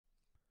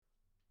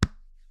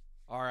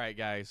All right,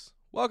 guys,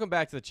 welcome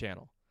back to the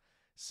channel.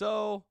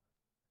 So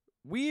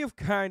we have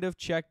kind of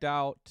checked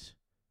out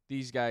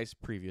these guys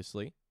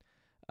previously,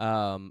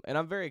 and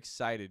I'm very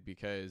excited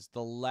because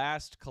the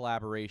last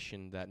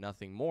collaboration that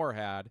Nothing More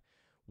had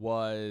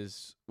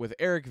was with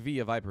Eric V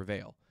of I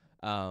Prevail,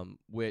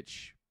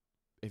 which,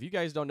 if you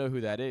guys don't know who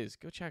that is,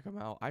 go check them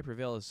out. I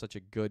Prevail is such a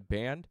good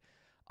band.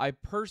 I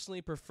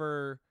personally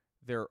prefer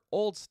their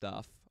old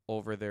stuff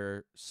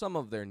over some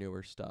of their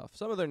newer stuff.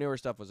 Some of their newer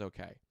stuff was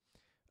okay.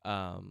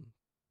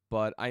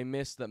 But I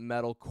miss the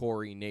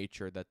metalcore-y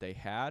nature that they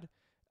had.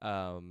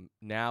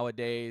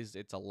 Nowadays,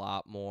 it's a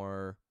lot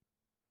more,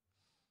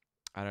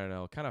 I don't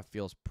know, kind of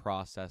feels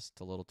processed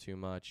a little too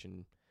much,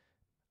 and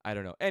I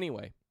don't know.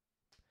 Anyway,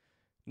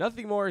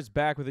 Nothing More is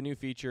back with a new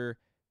feature,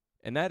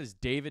 and that is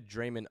David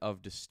Draiman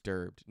of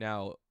Disturbed.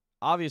 Now,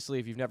 obviously,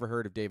 if you've never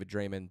heard of David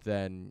Draiman,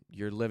 then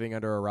you're living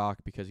under a rock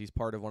because he's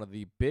part of one of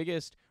the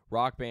biggest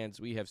rock bands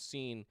we have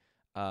seen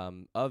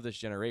of this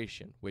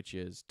generation, which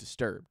is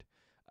Disturbed.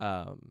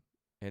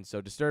 And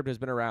so Disturbed has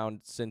been around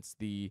since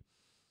the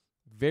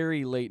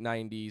very late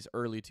 90s,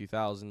 early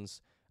 2000s.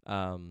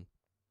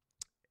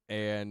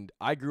 And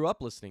I grew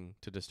up listening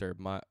to Disturbed.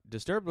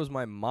 Disturbed was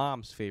my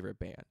mom's favorite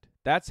band.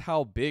 That's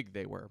how big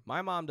they were.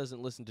 My mom doesn't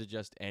listen to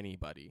just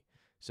anybody.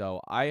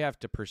 So I have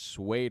to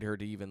persuade her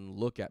to even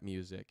look at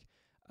music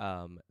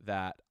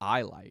that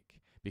I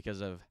like because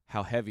of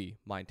how heavy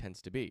mine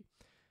tends to be.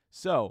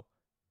 So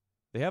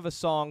they have a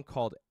song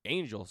called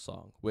Angel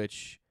Song,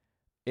 which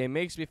it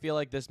makes me feel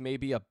like this may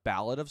be a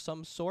ballad of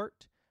some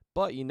sort,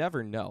 but you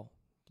never know.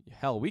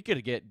 Hell, we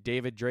could get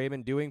David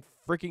Draiman doing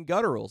freaking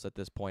gutturals at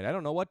this point. I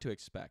don't know what to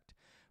expect.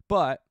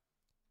 But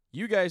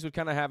you guys would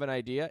kind of have an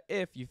idea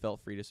if you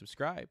felt free to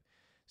subscribe.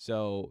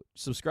 So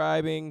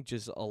subscribing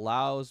just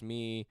allows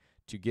me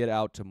to get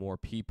out to more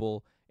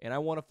people, and I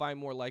want to find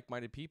more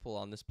like-minded people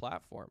on this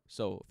platform.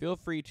 So feel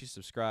free to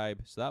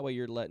subscribe so that way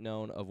you're let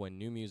known of when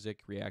new music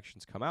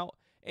reactions come out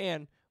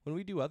and when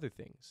we do other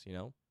things,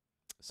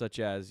 such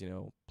as,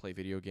 play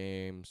video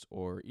games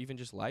or even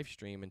just live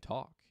stream and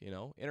talk,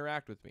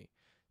 interact with me.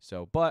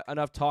 So, but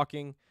enough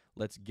talking.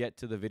 Let's get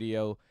to the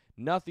video.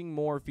 Nothing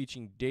More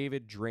featuring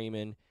David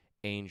Draiman,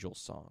 Angel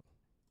Song.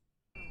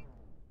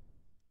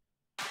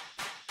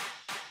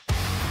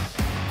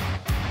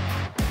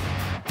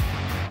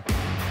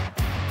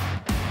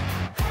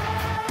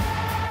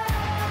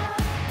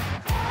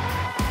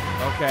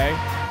 Okay.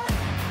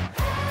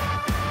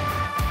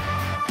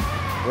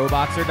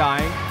 Robots are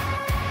dying.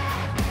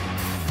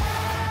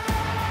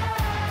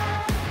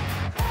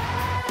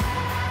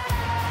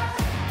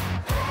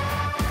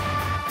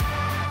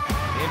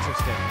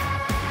 Interesting.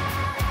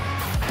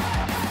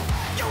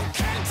 You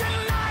can't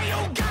deny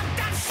you got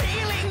that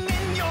feeling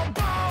in your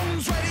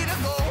bones. Ready to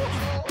go.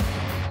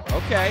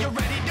 Okay. Are you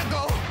ready to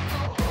go?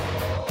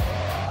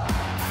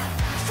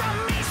 From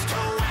east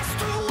to west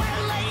to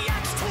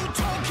LAX to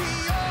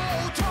Tokyo,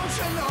 don't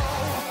you know?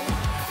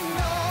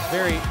 No.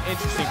 Very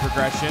interesting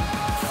progression.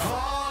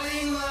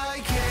 Falling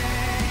like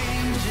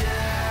angels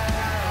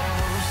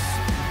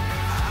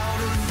out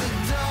of the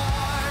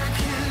dark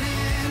and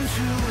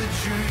into a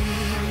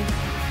dream.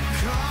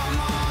 Come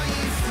on,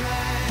 you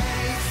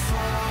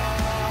faithful,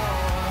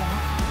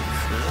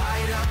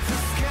 light up the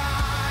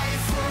sky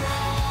for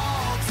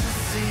all to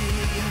see.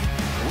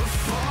 We're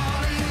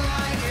falling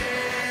like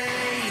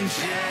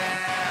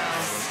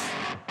angels.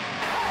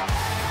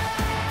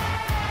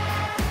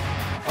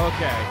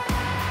 Okay.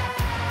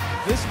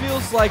 This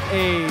feels like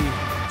a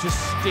just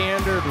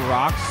standard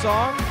rock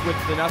song with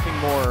the Nothing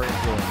More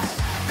influence.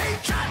 They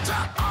try to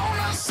own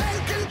us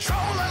and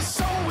control us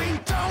so we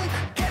don't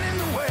get in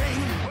the way.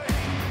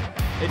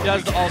 It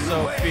does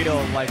also feel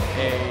like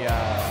a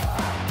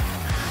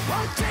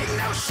Won't take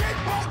no shit,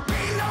 won't be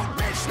no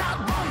bitch, not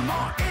one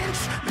more inch,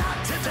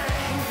 not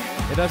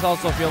today. it does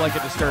also feel like a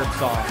Disturbed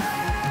song.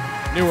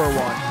 Newer one.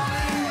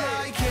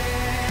 Like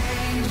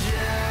angels,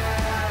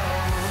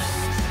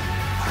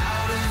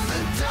 out in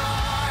the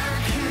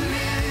dark and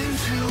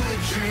into a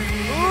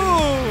dream.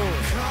 Ooh!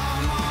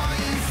 Come on,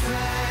 you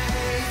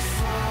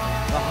faithful,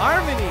 The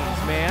harmonies,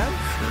 man.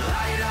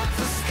 light up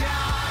the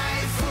sky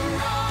for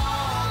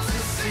all to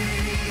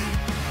see.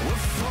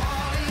 We're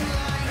falling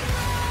like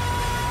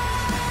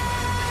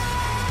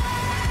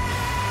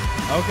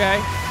Okay.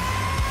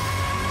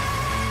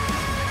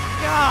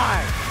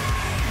 God.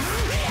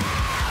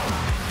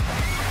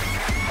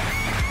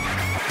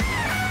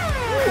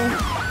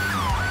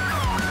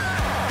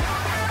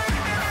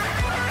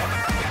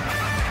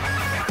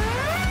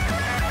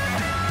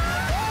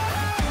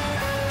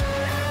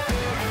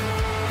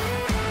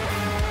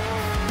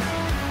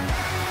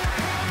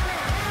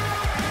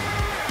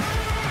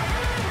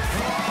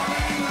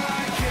 falling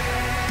like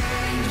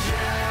angels,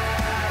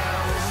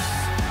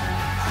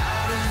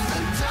 out in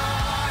the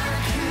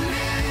dark and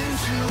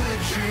into a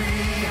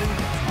dream.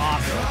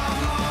 Awesome.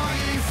 Come on,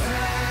 you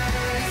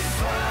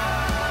faithful,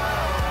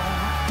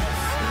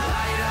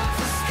 light up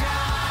the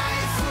sky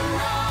for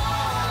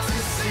all to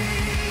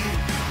see.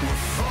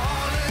 We're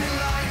falling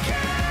like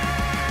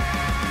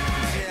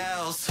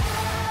angels.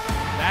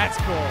 That's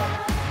cool.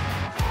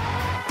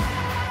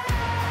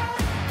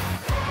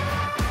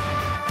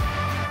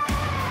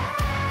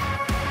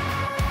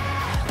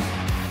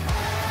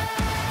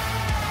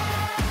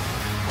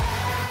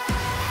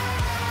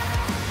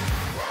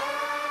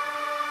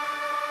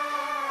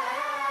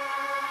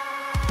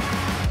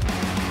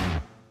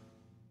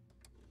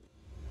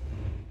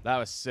 That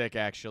was sick,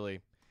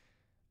 actually.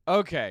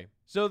 Okay,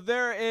 so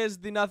there is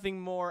the Nothing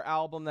More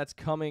album that's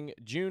coming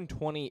June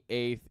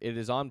 28th. It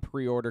is on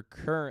pre-order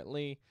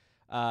currently.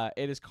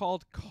 It is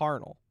called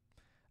Carnal.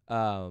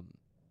 Um,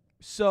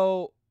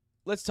 so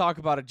let's talk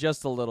about it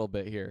just a little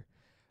bit here.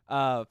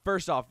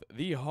 First off,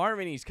 the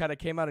harmonies kind of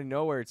came out of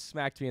nowhere. It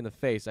smacked me in the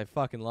face. I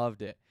fucking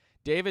loved it.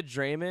 David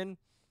Draiman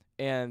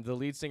and the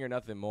lead singer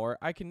Nothing More.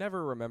 I can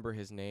never remember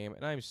his name,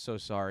 and I'm so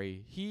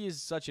sorry. He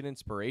is such an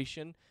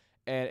inspiration,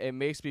 and it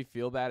makes me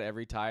feel bad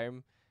every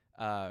time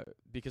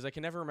because I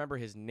can never remember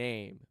his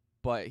name.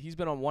 But he's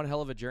been on one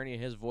hell of a journey,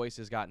 and his voice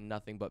has gotten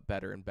nothing but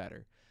better and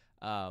better.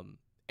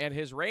 And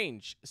his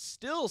range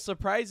still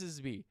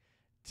surprises me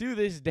to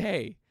this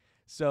day.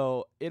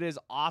 So it is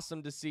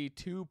awesome to see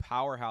two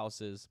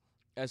powerhouses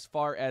as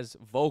far as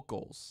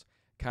vocals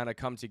kind of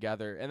come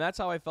together. And that's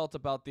how I felt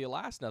about the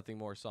last Nothing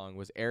More song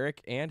was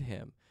Eric and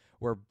him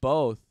were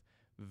both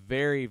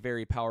very,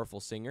 very powerful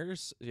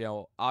singers. You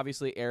know,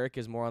 obviously Eric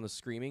is more on the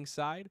screaming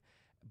side,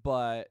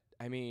 but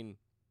I mean,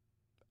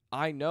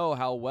 I know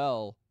how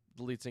well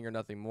the lead singer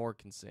Nothing More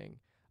can sing,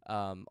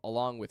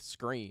 along with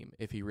scream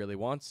if he really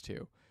wants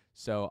to.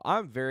 So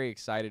I'm very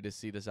excited to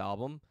see this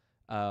album.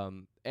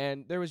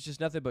 And there was just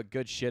nothing but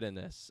good shit in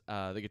this.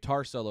 The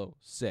guitar solo,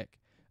 sick.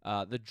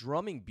 The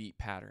drumming beat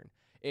pattern,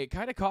 it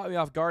kind of caught me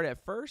off guard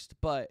at first,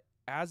 but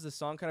as the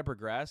song kind of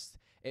progressed,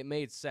 it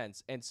made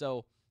sense. And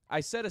so I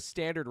said a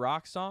standard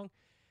rock song,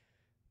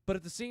 but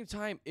at the same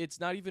time, it's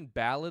not even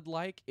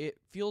ballad-like. It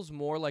feels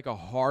more like a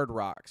hard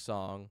rock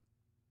song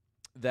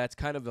that's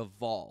kind of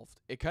evolved.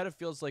 It kind of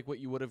feels like what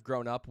you would have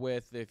grown up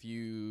with if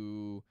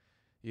you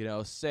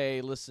know,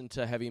 say listen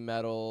to heavy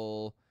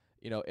metal,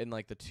 you know, in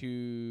like the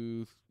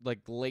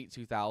late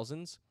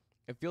 2000s.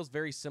 It feels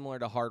very similar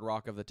to hard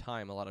rock of the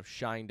time, a lot of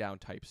shine down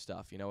type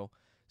stuff, you know.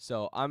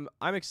 So I'm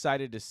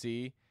excited to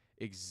see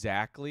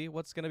exactly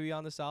what's going to be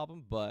on this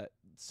album, but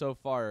so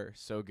far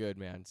so good,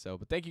 man.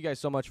 But thank you guys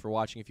so much for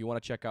watching. If you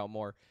want to check out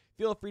more,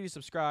 feel free to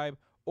subscribe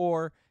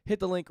or hit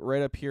the link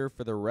right up here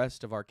for the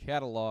rest of our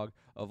catalog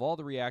of all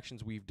the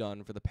reactions we've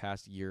done for the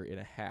past year and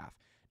a half.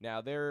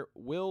 Now, there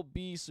will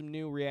be some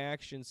new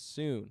reactions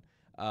soon.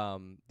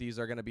 These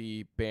are going to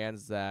be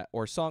bands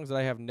or songs that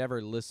I have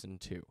never listened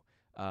to.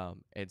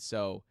 And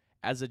so,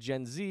 as a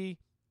Gen Z,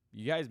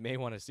 you guys may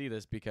want to see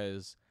this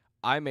because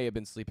I may have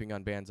been sleeping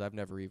on bands I've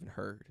never even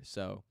heard.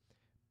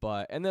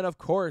 And then, of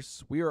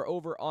course, we are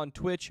over on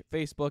Twitch,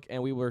 Facebook,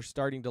 and we were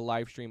starting to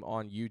live stream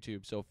on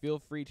YouTube. So feel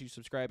free to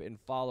subscribe and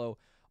follow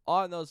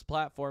on those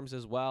platforms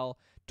as well.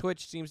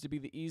 Twitch seems to be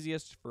the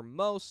easiest for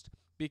most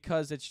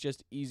because it's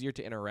just easier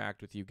to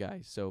interact with you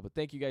guys. But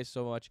thank you guys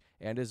so much.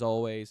 And as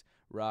always,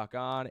 rock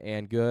on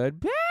and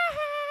goodbye.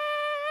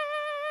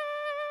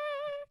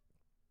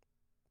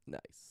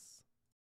 Nice.